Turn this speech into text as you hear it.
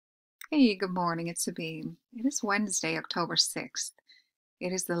Hey, good morning, it's Sabine. It is Wednesday, October 6th.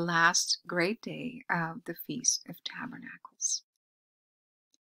 It is the last great day of the Feast of Tabernacles.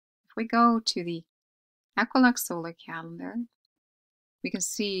 If we go to the Equinox solar calendar, we can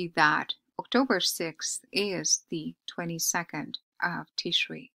see that October 6th is the 22nd of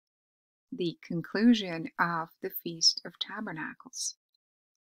Tishri, the conclusion of the Feast of Tabernacles.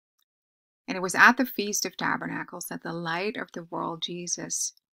 And it was at the Feast of Tabernacles that the light of the world,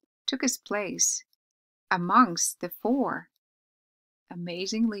 Jesus, took his place amongst the four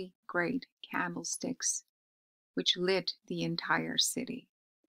amazingly great candlesticks which lit the entire city.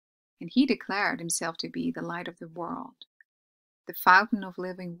 And he declared himself to be the light of the world, the fountain of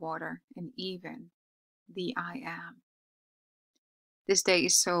living water, and even the I Am. This day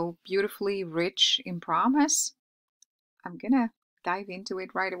is so beautifully rich in promise. I'm gonna dive into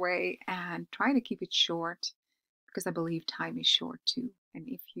it right away and try to keep it short because I believe time is short too. And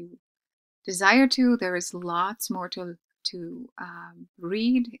if you desire to, there is lots more to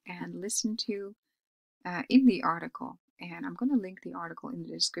read and listen to in the article. And I'm going to link the article in the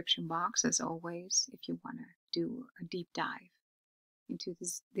description box as always if you want to do a deep dive into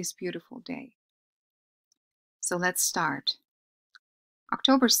this beautiful day. So let's start.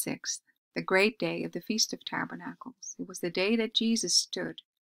 October 6th, the great day of the Feast of Tabernacles. It was the day that Jesus stood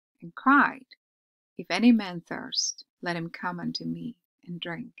and cried, "If any man thirst, let him come unto me and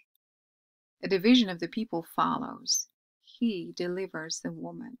drink." A division of the people follows. He delivers the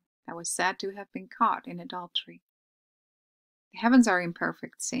woman that was said to have been caught in adultery. The heavens are in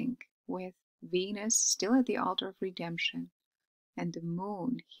perfect sync, with Venus still at the altar of redemption, and the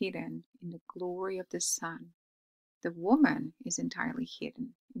moon hidden in the glory of the sun. The woman is entirely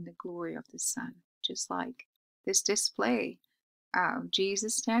hidden in the glory of the sun, just like this display of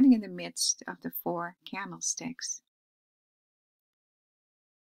Jesus standing in the midst of the four candlesticks.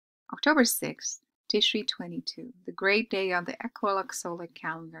 October 6th, Tishri 22, the great day of the Equinox solar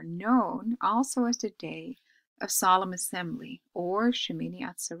calendar, known also as the day of solemn assembly, or Shemini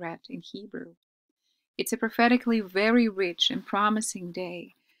Atzeret in Hebrew. It's a prophetically very rich and promising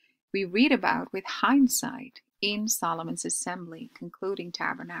day we read about with hindsight in Solomon's assembly, concluding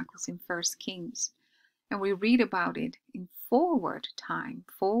tabernacles in 1 Kings. And we read about it in forward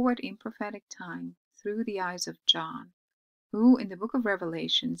in prophetic time, through the eyes of John, who in the book of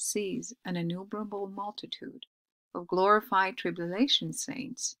Revelation sees an innumerable multitude of glorified tribulation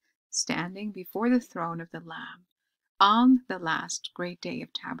saints standing before the throne of the Lamb on the last great day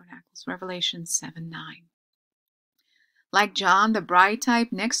of tabernacles, Revelation 7:9. Like John, the bride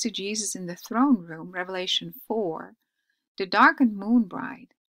type next to Jesus in the throne room, Revelation 4, the darkened moon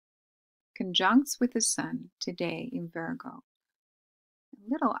bride conjuncts with the sun today in Virgo, a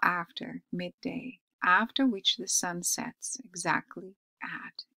little after midday, after which the sun sets exactly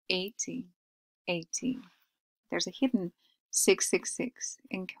at 18:18. There's a hidden 666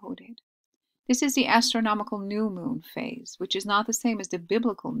 encoded. This is the astronomical new moon phase, which is not the same as the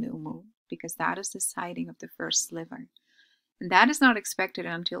biblical new moon, because that is the sighting of the first sliver. And that is not expected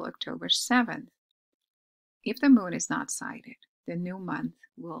until October 7th. If the moon is not sighted, the new month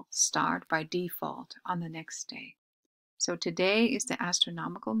will start by default on the next day. So today is the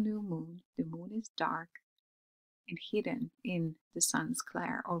astronomical new moon. The moon is dark and hidden in the sun's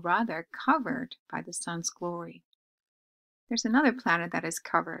glare, or rather covered by the sun's glory. There's another planet that is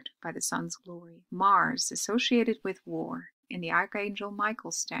covered by the sun's glory, Mars, associated with war, and the Archangel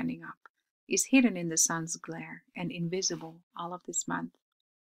Michael standing up, is hidden in the sun's glare and invisible all of this month.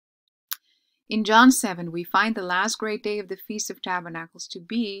 In John 7, we find the last great day of the Feast of Tabernacles to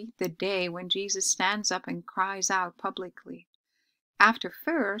be the day when Jesus stands up and cries out publicly, after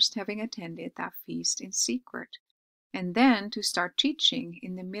first having attended that feast in secret, and then to start teaching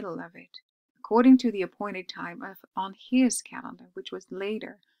in the middle of it, according to the appointed time on his calendar, which was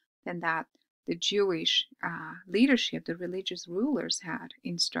later than that the Jewish leadership, the religious rulers, had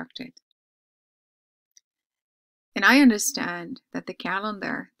instructed. And I understand that the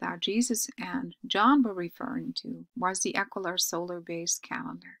calendar that Jesus and John were referring to was the Equinox solar-based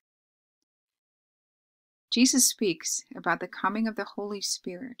calendar. Jesus speaks about the coming of the Holy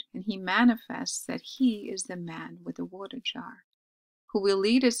Spirit, and he manifests that he is the man with the water jar, who will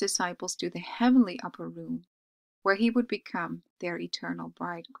lead his disciples to the heavenly upper room, where he would become their eternal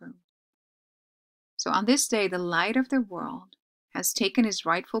bridegroom. So on this day, the light of the world has taken his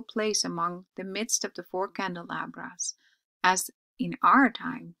rightful place among the midst of the four candelabras, as in our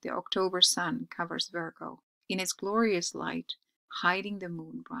time the October sun covers Virgo in its glorious light, hiding the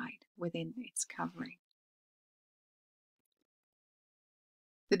moon bride within its covering.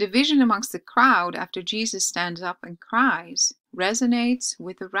 The division amongst the crowd after Jesus stands up and cries resonates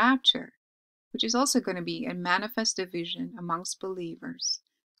with the rapture, which is also going to be a manifest division amongst believers,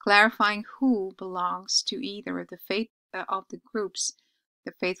 clarifying who belongs to either of the groups: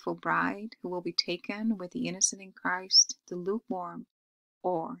 the faithful bride, who will be taken with the innocent in Christ, the lukewarm,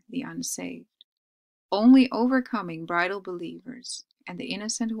 or the unsaved. Only overcoming bridal believers and the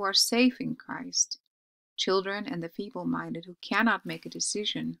innocent who are safe in Christ, children and the feeble-minded who cannot make a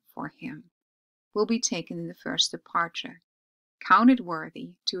decision for him, will be taken in the first departure, counted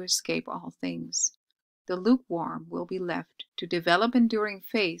worthy to escape all things. The lukewarm will be left to develop enduring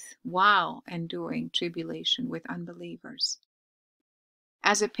faith while enduring tribulation with unbelievers.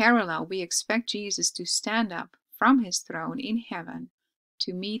 As a parallel, we expect Jesus to stand up from his throne in heaven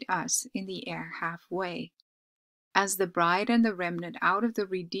to meet us in the air halfway, as the bride and the remnant out of the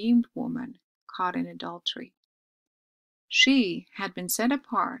redeemed woman caught in adultery. She had been set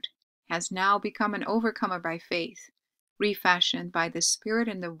apart, has now become an overcomer by faith, refashioned by the Spirit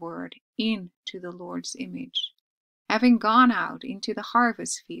and the Word into the Lord's image, having gone out into the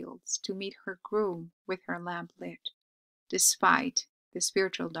harvest fields to meet her groom with her lamp lit, despite the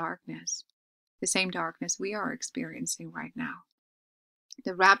spiritual darkness, the same darkness we are experiencing right now.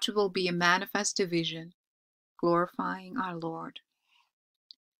 The rapture will be a manifest division, glorifying our Lord.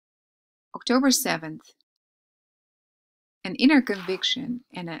 October 7th, an inner conviction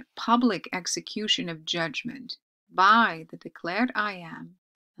and a public execution of judgment by the declared I Am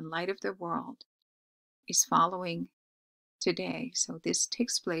and light of the world is following today. So this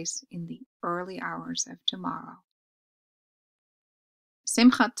takes place in the early hours of tomorrow.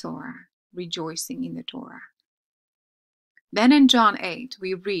 Simchat Torah, rejoicing in the Torah. Then in John 8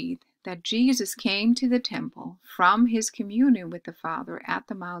 we read that Jesus came to the temple from his communion with the Father at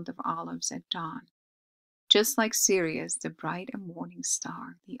the Mount of Olives at dawn. Just like Sirius, the bright and morning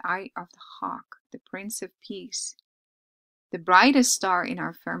star, the eye of the hawk, the Prince of Peace, the brightest star in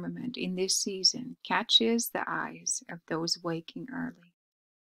our firmament in this season catches the eyes of those waking early.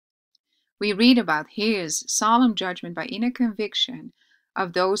 We read about his solemn judgment by inner conviction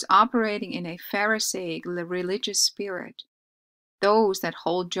of those operating in a Pharisaic religious spirit, those that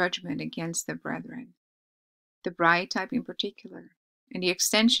hold judgment against the brethren, the bride type in particular, and the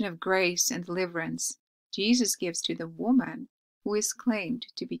extension of grace and deliverance Jesus gives to the woman who is claimed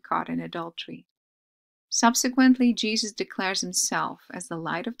to be caught in adultery. Subsequently, Jesus declares himself as the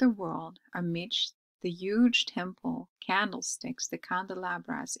light of the world amidst the huge temple candlesticks, the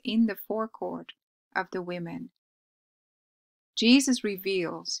candelabras, in the forecourt of the women. Jesus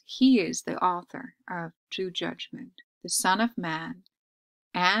reveals he is the author of true judgment, the Son of Man,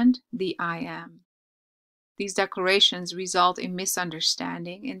 and the I Am. These declarations result in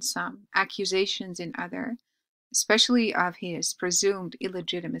misunderstanding in some, accusations in other, especially of his presumed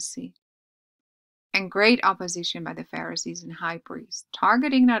illegitimacy, and great opposition by the Pharisees and high priests,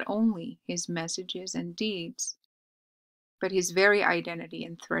 targeting not only his messages and deeds, but his very identity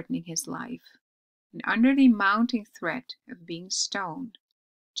and threatening his life. And under the mounting threat of being stoned,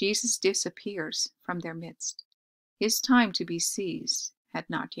 Jesus disappears from their midst. His time to be seized had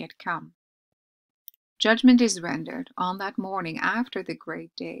not yet come. Judgment is rendered on that morning after the great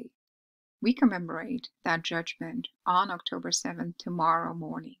day. We commemorate that judgment on October 7th, tomorrow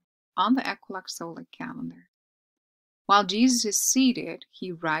morning, on the equinoxal calendar. While Jesus is seated,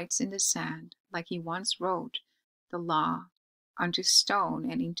 he writes in the sand, like he once wrote the law onto stone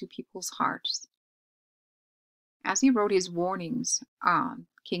and into people's hearts. As he wrote his warnings on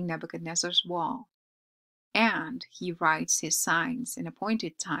King Nebuchadnezzar's wall, and he writes his signs and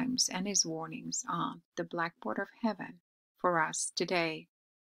appointed times and his warnings on the blackboard of heaven for us today,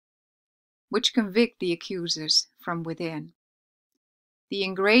 which convict the accusers from within. The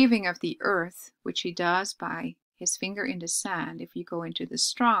engraving of the earth, which he does by his finger in the sand, if you go into the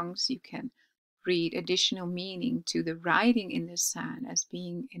Strongs, you can read additional meaning to the writing in the sand as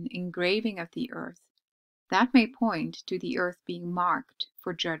being an engraving of the earth. That may point to the earth being marked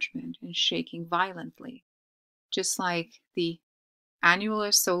for judgment and shaking violently, just like the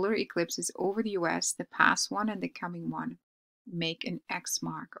annular solar eclipses over the US, the past one and the coming one, make an X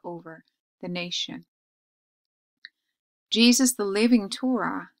mark over the nation. Jesus, the living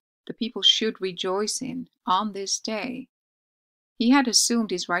Torah, the people should rejoice in on this day. He had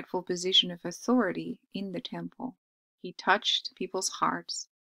assumed his rightful position of authority in the temple. He touched people's hearts.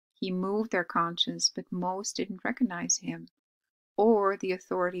 He moved their conscience, but most didn't recognize him or the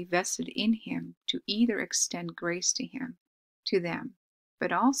authority vested in him to either extend grace to them,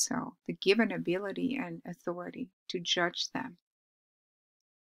 but also the given ability and authority to judge them.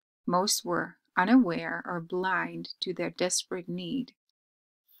 Most were unaware or blind to their desperate need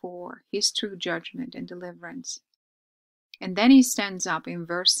for his true judgment and deliverance. And then he stands up in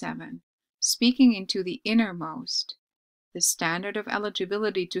verse 7, speaking into the innermost, the standard of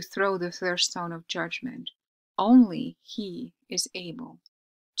eligibility to throw the thirst stone of judgment. Only he is able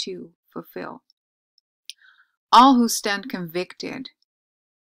to fulfill. All who stand convicted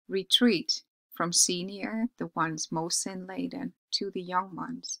retreat from senior, the ones most sin-laden, to the young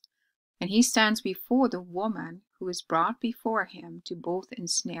ones. And he stands before the woman who is brought before him to both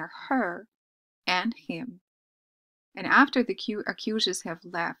ensnare her and him. And after the accusers have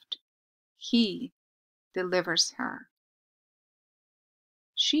left, he delivers her.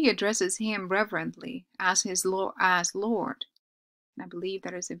 She addresses him reverently as Lord. And I believe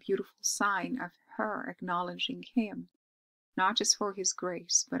that is a beautiful sign of her acknowledging him, not just for his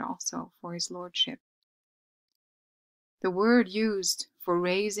grace, but also for his lordship. The word used for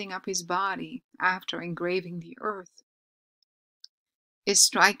raising up his body after engraving the earth is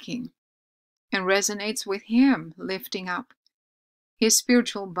striking and resonates with him lifting up his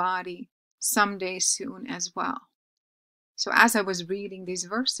spiritual body someday soon as well. So as I was reading these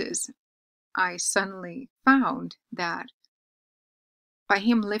verses, I suddenly found that by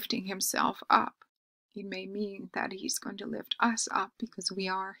him lifting himself up, it may mean that he's going to lift us up because we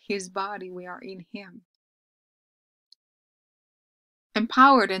are his body, we are in him.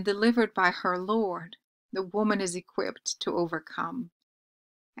 Empowered and delivered by her Lord, the woman is equipped to overcome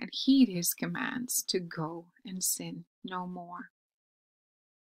and heed his commands to go and sin no more.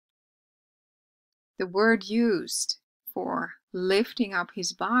 The word used for lifting up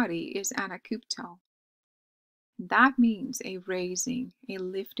his body is anakupto. That means a raising, a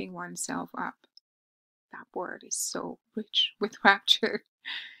lifting oneself up. That word is so rich with rapture.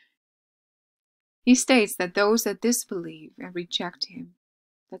 He states that those that disbelieve and reject him,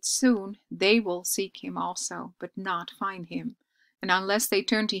 that soon they will seek him also, but not find him. And unless they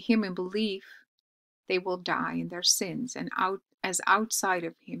turn to him in belief, they will die in their sins, and as outside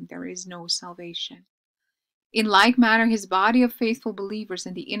of him there is no salvation. In like manner, his body of faithful believers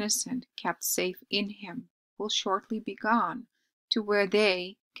and the innocent, kept safe in him, will shortly be gone to where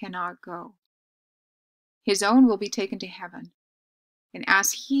they cannot go. His own will be taken to heaven, and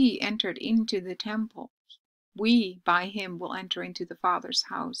as he entered into the temple, we by him will enter into the Father's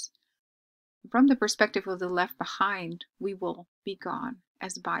house. From the perspective of the left behind, we will be gone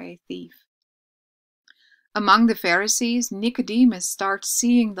as by a thief. Among the Pharisees, Nicodemus starts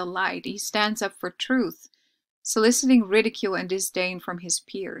seeing the light. He stands up for truth, soliciting ridicule and disdain from his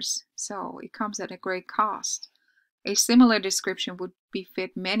peers. So it comes at a great cost. A similar description would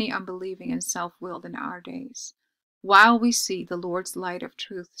befit many unbelieving and self-willed in our days. While we see the Lord's light of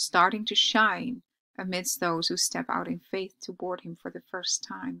truth starting to shine amidst those who step out in faith toward him for the first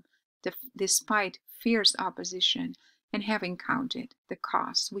time, despite fierce opposition and having counted the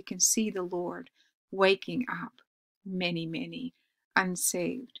cost, we can see the Lord waking up many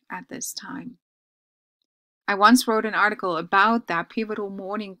unsaved at this time. I once wrote an article about that pivotal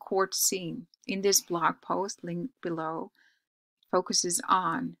morning court scene. In this blog post, linked below, focuses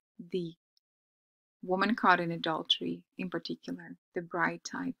on the woman caught in adultery, in particular, the bride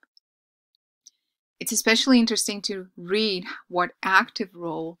type. It's especially interesting to read what active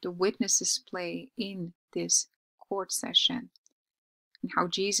role the witnesses play in this court session, and how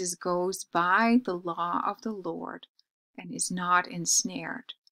Jesus goes by the law of the Lord and is not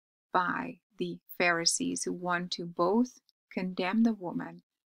ensnared by the Pharisees who want to both condemn the woman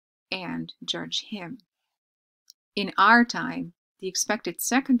and judge him. In our time, the expected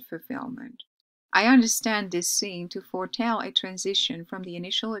second fulfillment, I understand this scene to foretell a transition from the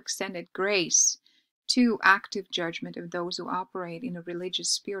initial extended grace to active judgment of those who operate in a religious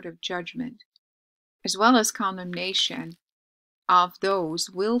spirit of judgment, as well as condemnation of those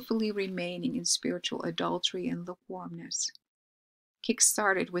willfully remaining in spiritual adultery and lukewarmness.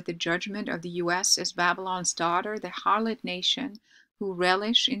 Kick-started with the judgment of the U.S. as Babylon's daughter, the harlot nation who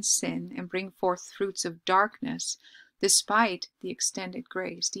relish in sin and bring forth fruits of darkness, despite the extended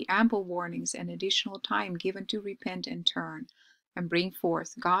grace, the ample warnings, and additional time given to repent and turn and bring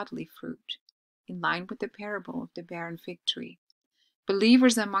forth godly fruit, in line with the parable of the barren fig tree.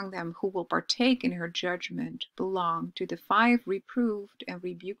 Believers among them who will partake in her judgment belong to the 5 reproved and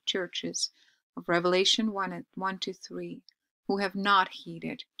rebuked churches of Revelation 1-3, who have not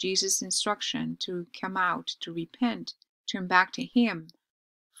heeded Jesus' instruction to come out, to repent, turn back to him,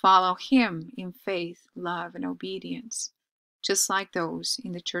 follow him in faith, love, and obedience, just like those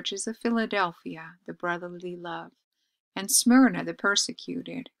in the churches of Philadelphia, the brotherly love, and Smyrna, the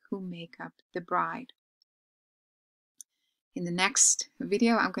persecuted, who make up the bride. In the next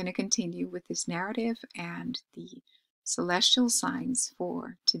video, I'm going to continue with this narrative and the celestial signs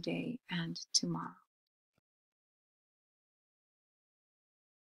for today and tomorrow.